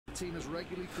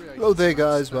Hello there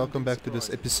guys, welcome back to this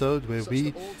episode where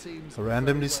we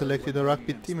randomly selected a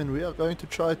rugby team and we are going to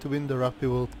try to win the Rugby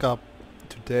World Cup.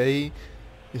 Today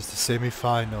is the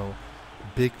semi-final.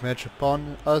 Big match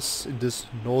upon us in this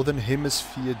Northern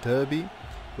Hemisphere derby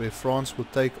where France will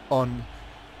take on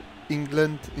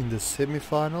England in the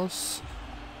semi-finals.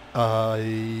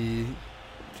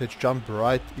 Let's jump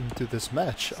right into this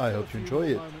match. I hope you enjoy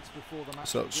it.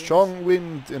 So, strong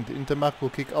wind and Intermac will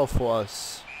kick off for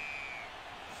us.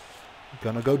 We're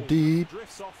gonna go deep.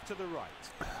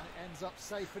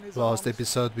 Last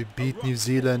episode we beat New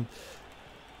Zealand.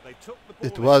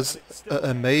 It was an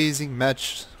amazing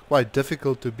match. Quite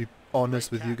difficult to be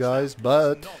honest with you guys,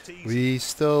 but we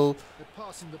still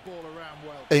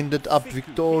ended up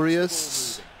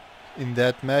victorious in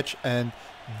that match, and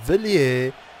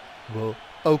Villiers will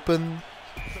open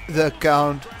the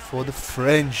account for the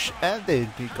French, and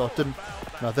then we got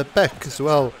another pack as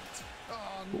well.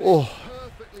 Oh,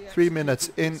 3 minutes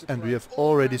in and we have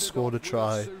already scored a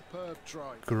try.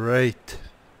 Great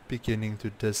beginning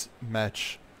to this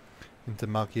match.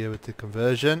 Intermac here with the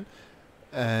conversion,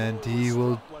 and he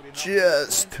will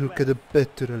just hook it a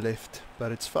bit to the left,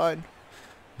 but it's fine.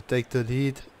 We take the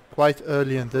lead quite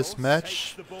early in this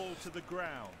match.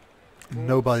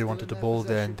 Nobody wanted the ball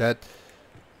there, and that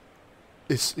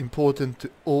is important to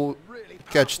all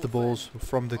catch the balls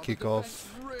from the kickoff.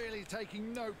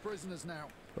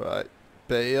 Right,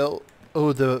 Bale.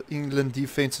 Oh, the England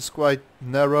defense is quite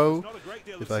narrow.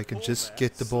 If I can just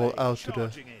get the ball out to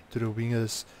the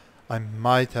wingers, I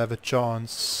might have a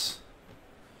chance.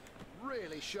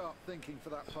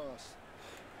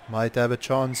 Might have a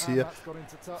chance here.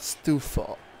 It's too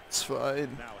far. It's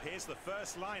fine.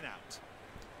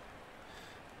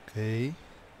 Okay.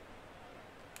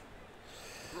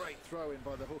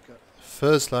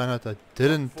 First line out I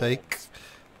didn't take.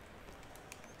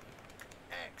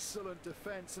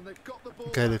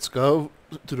 Okay, let's go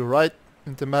to the right.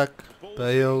 Intermac,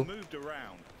 Bale.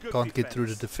 Can't get through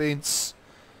the defense.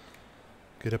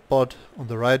 Get a pod on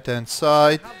the right hand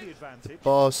side. The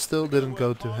pass still didn't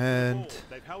go to hand.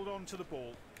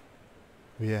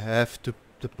 We have to.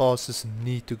 The passes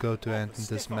need to go to hand in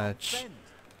this match.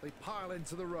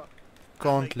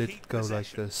 Can't let it go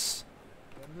like this.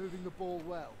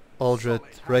 Aldred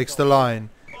breaks the line.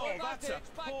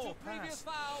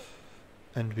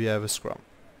 And we have a scrum.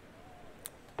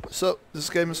 So this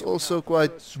game is also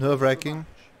quite nerve-wracking,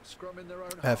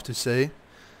 I have to say.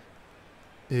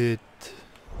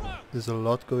 There's a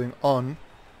lot going on.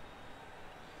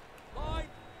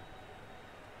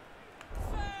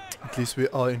 At least we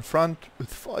are in front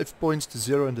with 5 points to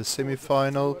 0 in the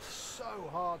semi-final.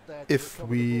 If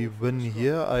we win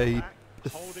here, I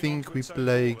think we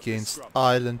play against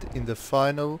Ireland in the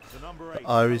final. The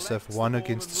Irish have won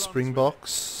against the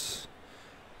Springboks,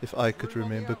 if I could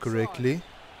remember correctly.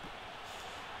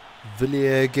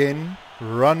 Villiers again,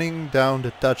 running down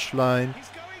the touchline.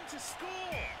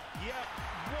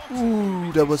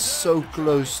 Ooh, that was so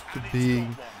close to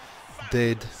being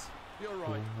dead.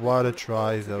 What a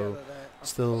try though.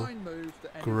 Still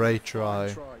great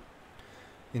try.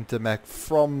 Intermac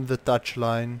from the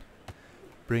touchline.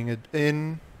 Bring it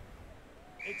in.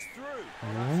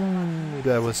 Ooh,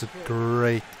 that was a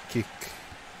great kick.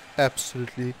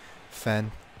 Absolutely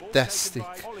fantastic.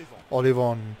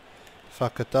 Olivon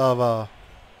Fakatava,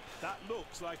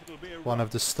 one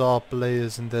of the star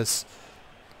players in this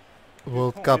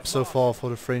World Cup so far for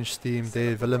the French team.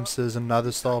 There, Willems is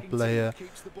another star player,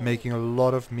 making a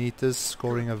lot of meters,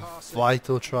 scoring a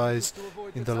vital tries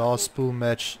in the last pool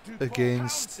match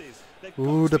against.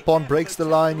 Ooh, the pond breaks the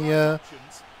line here.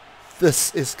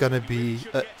 This is gonna be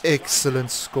an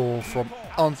excellent score from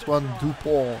Antoine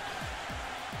Dupont.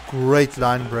 Great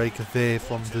line break there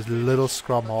from the little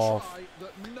scrum half.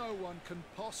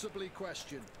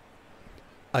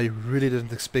 I really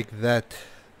didn't expect that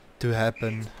to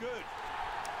happen.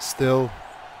 Still,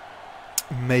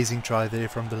 amazing try there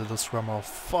from the little scrum half.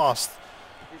 Fast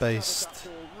paced.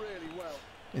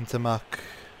 Intermac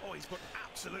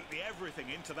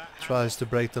tries to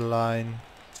break the line.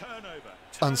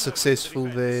 Unsuccessful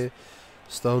there.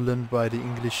 Stolen by the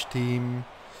English team.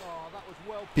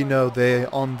 Pino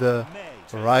there on the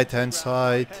right hand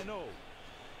side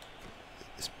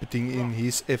is putting in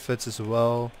his efforts as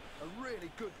well.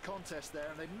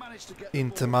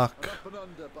 Intermac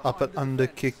up and under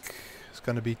kick. It's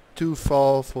going to be too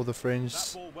far for the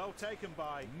French.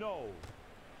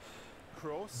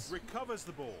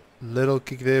 Little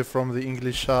kick there from the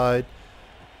English side.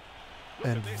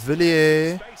 And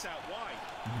Villiers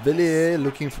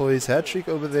looking for his hat-trick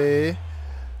over there.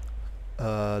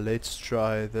 Let's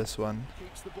try this one.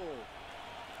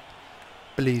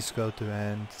 Please go to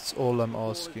hand. That's all I'm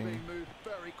asking.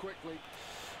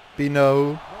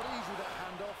 Pino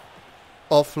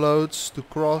offloads to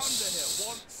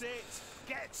cross.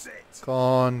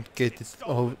 Can't get it.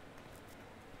 Oh.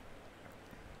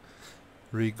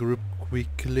 Regroup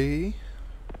quickly.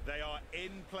 They are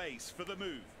in place for the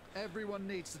move. Everyone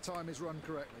needs to time his run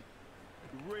correctly.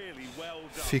 Really well done.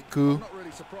 Fiku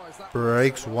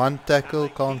breaks one tackle,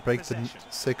 can't break the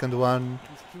second one.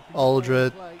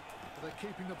 Aldred,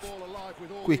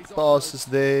 quick passes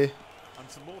there.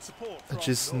 I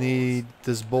just need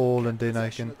this ball and then I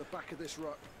can...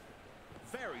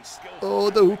 Oh,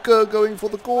 the hooker going for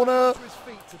the corner.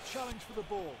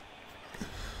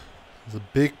 There's a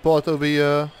big pot over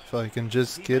here. If I can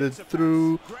just get it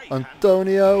through.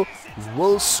 Antonio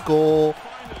will score.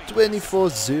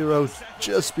 24-0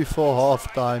 just before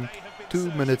half time.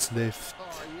 2 minutes left.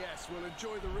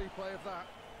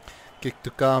 Kick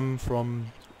to come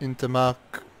from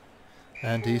Intermark.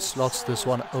 And he slots this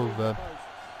one over.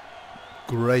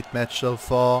 Great match so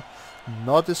far.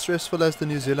 Not as stressful as the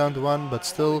New Zealand one, but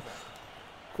still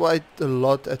quite a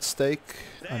lot at stake.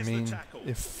 I mean,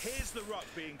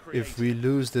 if we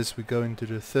lose this, we go into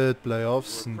the third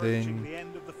playoffs, and then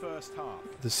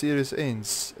the series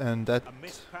ends, and that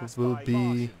will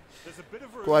be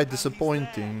quite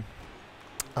disappointing,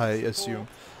 I assume.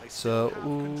 So,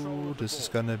 ooh, this is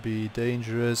gonna be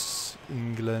dangerous.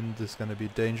 England is gonna be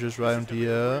dangerous round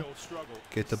here.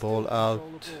 Get the ball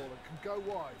out.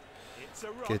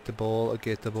 Get the ball,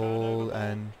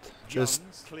 and just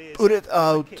put it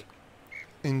out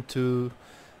into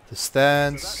the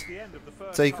stands.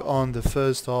 Take on the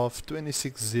first half.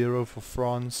 26-0 for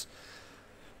France.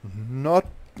 Not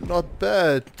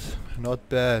bad. Not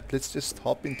bad. Let's just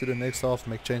hop into the next half,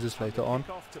 make changes later on.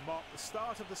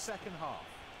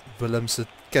 Willems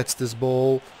gets this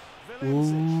ball.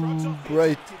 Ooh,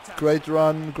 great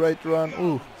run.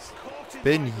 Ooh,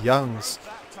 Ben Youngs.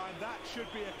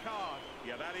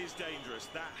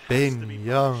 Ben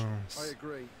Youngs.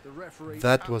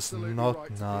 That was not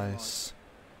nice.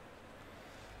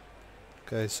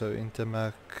 Okay, so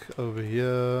Intermac over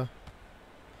here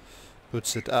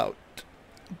puts it out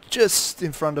just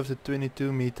in front of the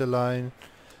 22-meter line.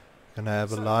 Gonna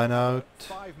have a line out.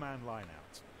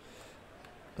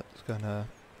 That's gonna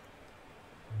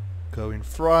go in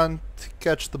front,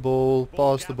 catch the ball,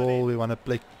 pass the ball. We want to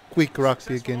play quick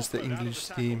rugby against the English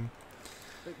team.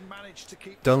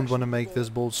 Don't want to make this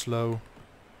ball slow.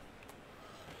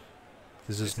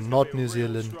 This is not New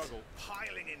Zealand.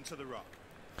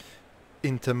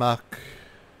 Intermac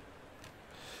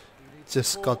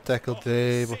just got tackled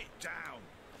there.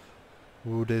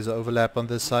 Ooh, there's an overlap on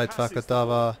this side.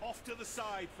 Fakatava.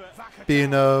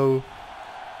 Pino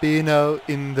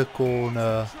in the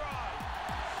corner.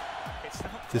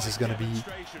 This is gonna be,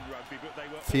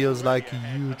 feels like a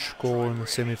huge score in the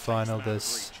semi-final.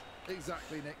 This,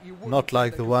 not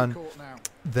like the one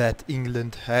that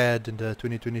England had in the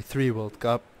 2023 World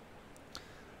Cup,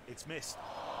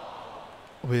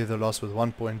 where they lost with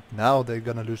 1 point. Now they're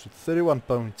gonna lose with 31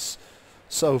 points.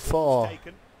 So far,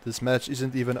 this match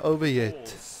isn't even over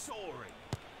yet.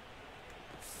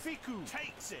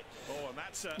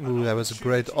 Ooh, that was a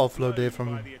great offload there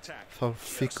from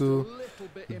Fiku.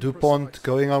 Dupont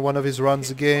going on one of his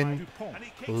runs again.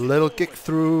 Little kick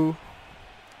through.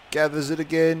 Gathers it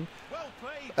again.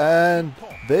 And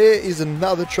there is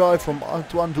another try from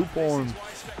Antoine Dupont.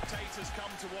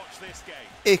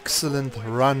 Excellent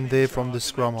run there from the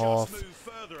scrum half.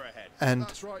 And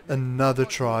another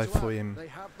try for him.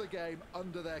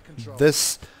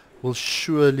 This will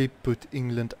surely put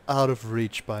England out of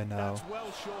reach by now.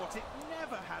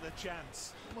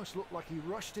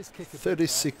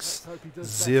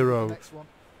 36-0.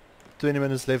 20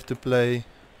 minutes left to play.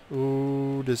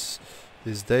 Ooh, this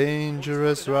is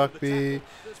dangerous rugby.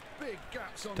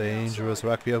 Dangerous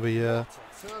rugby over here.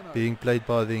 Being played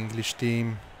by the English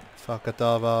team.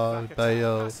 Fakatava,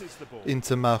 Bale,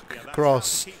 Intermac,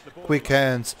 cross, quick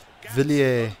hands,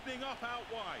 Villiers.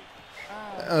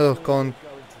 Oh, can't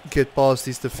get past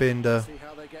his defender.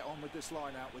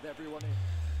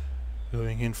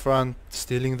 Going in front,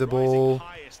 stealing the ball.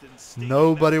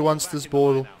 Nobody wants this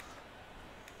ball.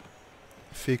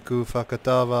 Fiku,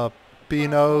 Fakatava,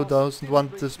 Pino doesn't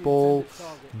want this ball.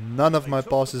 None of my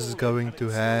passes is going to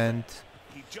hand.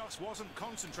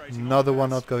 Another one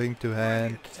not going to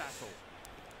hand.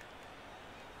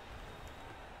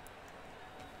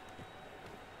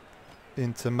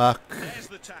 Intermac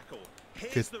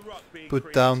get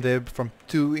put down there from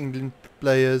 2 England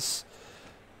players.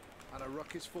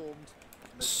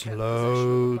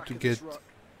 Slow to get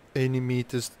any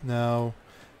meters now.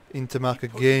 Intermark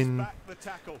again. Back the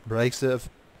tackle. Breaks the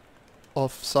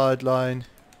offside line.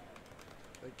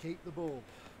 They keep the ball.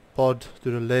 Pod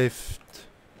to the left.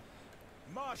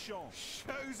 Marchand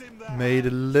shows him that. Made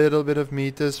a little bit of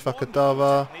meters.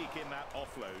 Fakatava. Technique in that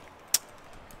offload.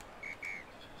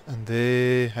 And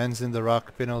there, hands in the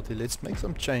ruck, penalty. Let's make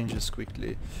some changes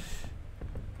quickly.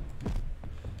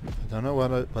 I don't know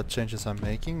what changes I'm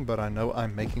making, but I know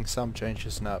I'm making some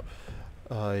changes now.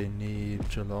 I need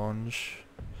Jalange,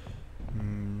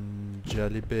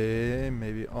 Jalibé,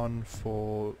 maybe on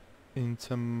for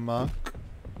Intermark.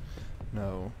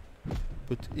 No,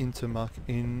 put Intermark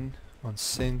in on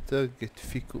center. Get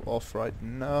Fiku off right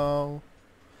now,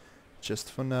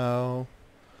 just for now.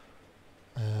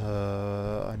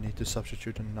 I need to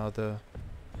substitute another.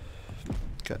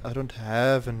 Okay, I don't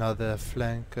have another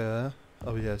flanker.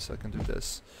 Oh yes, I can do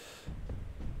this.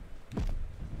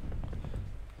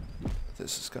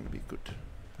 This is gonna be good,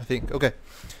 I think. Okay,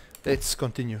 let's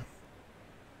continue.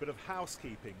 Bit of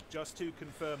housekeeping just to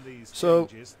confirm these So,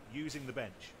 changes using the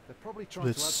bench. They're probably trying to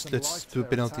add some Let's life to do a their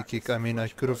penalty attack kick. with I mean, I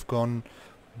fresh could have blood. gone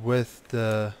with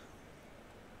the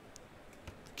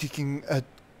kicking at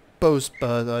post,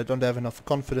 but I don't have enough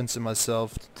confidence in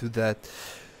myself to do that.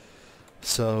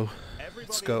 So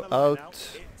let's Everybody go in the line now.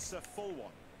 out. It's a full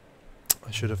one.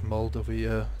 I should have mauled over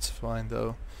here. It's fine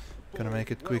though. Gonna Ball make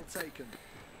it well quick. taken.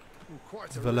 Ooh,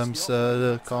 quite a Willems risky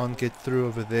offload. can't get through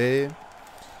over there.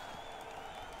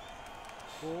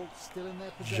 Ball still in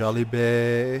their possession.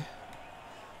 Jalibé.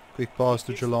 Quick pass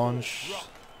to Gets the ball. Jalange. Rock.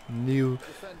 New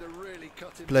Defender really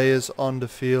cut him players on the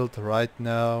field right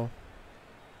now.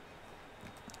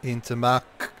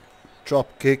 Intermark.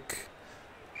 Drop kick.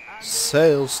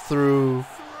 Sails through.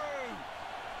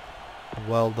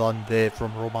 Well done there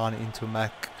from Roman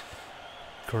Intermark.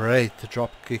 Great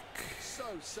drop kick. so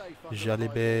safe under the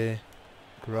Jalibé. high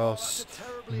Cross. ball. That's a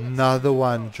terribly Another executed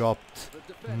one pass. dropped. The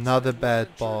defence Another well bad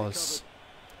and truly pass.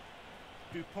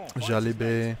 Dupont finds his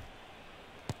Jalibé.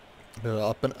 net.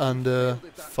 Up and under.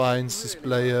 Finds his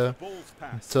player. The ball's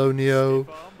passed. Antonio.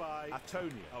 Stiff arm by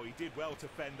Antonio. Oh, he did well to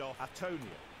fend off Antonio.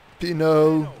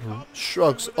 Pino Comes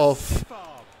shrugs through with a off stiff arm.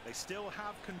 They still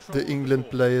have control the of England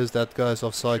ball. players. That guy's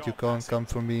offside. You can't come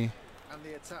for me. And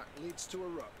the attack leads to a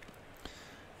ruck.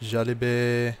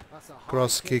 Jalibé. That's a high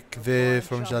Cross kick and there fine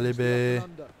from challenge to the Jalibé. up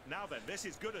and under. Now then, this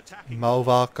is good attacking.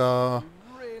 Malvaka.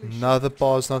 Really Another sharp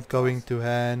pass drop not going to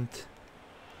hand.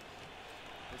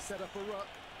 They set up a ruck.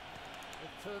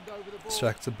 They've turned over the ball.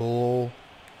 Extract the ball.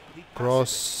 He passes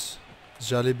Cross.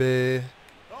 Jalibé. it.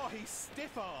 Oh, he's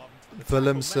stiff-armed. The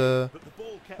Willems, tackle made, but the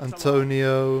ball kept alive.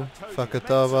 Antonio. Antonio makes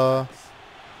Fakatava. a pass.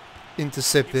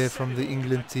 Intercept there He's from set the it up.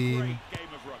 England A team. great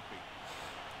game of rugby.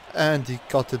 And he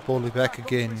got the ball back Back onto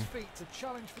again. his feet to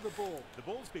challenge for the ball. The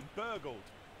ball's been burgled.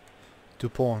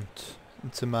 Dupont.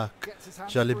 Intermark. Gets his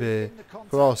hands Jalibé. free in the contact.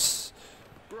 Cross.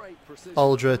 Great precision.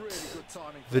 Aldred. Really good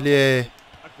timing for Villiers.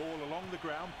 A ball along the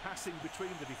ground, passing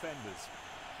between the defenders.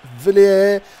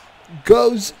 Villiers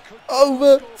goes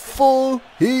over for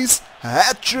his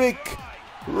hat-trick.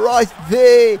 Right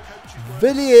there.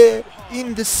 Villiers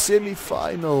in the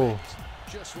semi-final.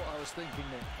 just what I was thinking,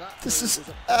 Nick. That This move is was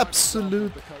a prime absolute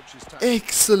example of the coach's tactics.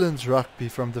 Excellent rugby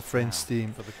from the French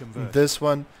team. For the conversion. This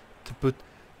one to put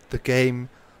the game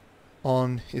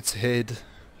on its head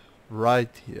right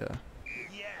here.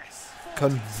 Yes.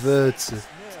 Converts it.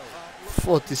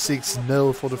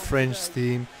 46-0 for the French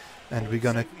team, and we're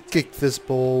gonna kick this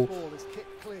ball Ball is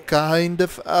kicked clear. kind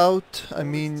of out. I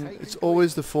mean, it's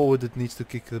always the forward that needs to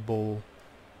kick the ball.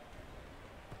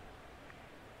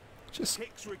 Just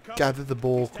Kicks recovered. gather the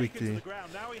ball He's taken to quickly, the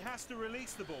ground. Now he has to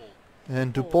release the ball.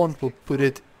 and Dupont will put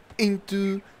it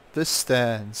into the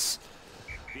stands.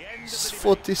 The end of It's the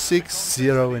debate.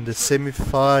 46-0 in the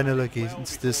semi-final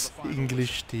against this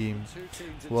English team.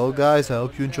 Well guys, I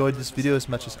hope you enjoyed this video as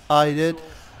much as I did,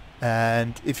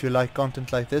 and if you like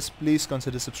content like this, please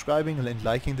consider subscribing and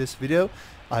liking this video.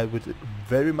 I would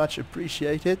very much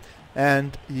appreciate it,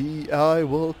 and I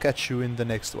will catch you in the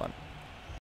next one.